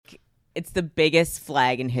it's the biggest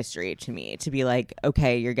flag in history to me to be like,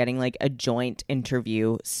 okay, you're getting like a joint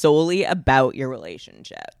interview solely about your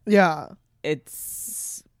relationship. Yeah.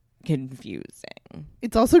 It's confusing.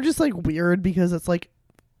 It's also just like weird because it's like,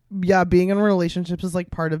 yeah, being in relationships is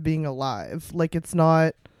like part of being alive. Like it's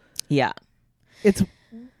not. Yeah. It's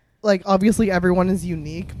like obviously everyone is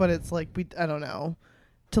unique, but it's like I don't know.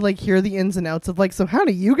 To like hear the ins and outs of like, so how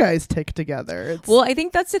do you guys tick together? Well, I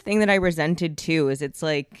think that's the thing that I resented too, is it's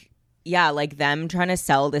like, yeah, like them trying to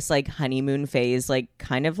sell this like honeymoon phase, like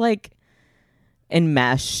kind of like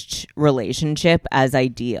enmeshed relationship as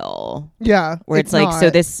ideal. Yeah. Where it's like, so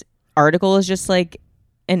this article is just like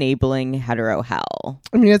enabling hetero hell.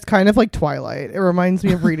 I mean, it's kind of like Twilight. It reminds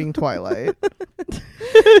me of reading Twilight.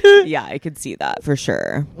 Yeah, I could see that for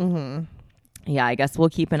sure. Mm-hmm. Yeah, I guess we'll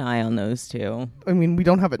keep an eye on those two. I mean, we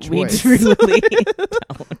don't have a choice. We really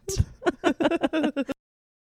don't.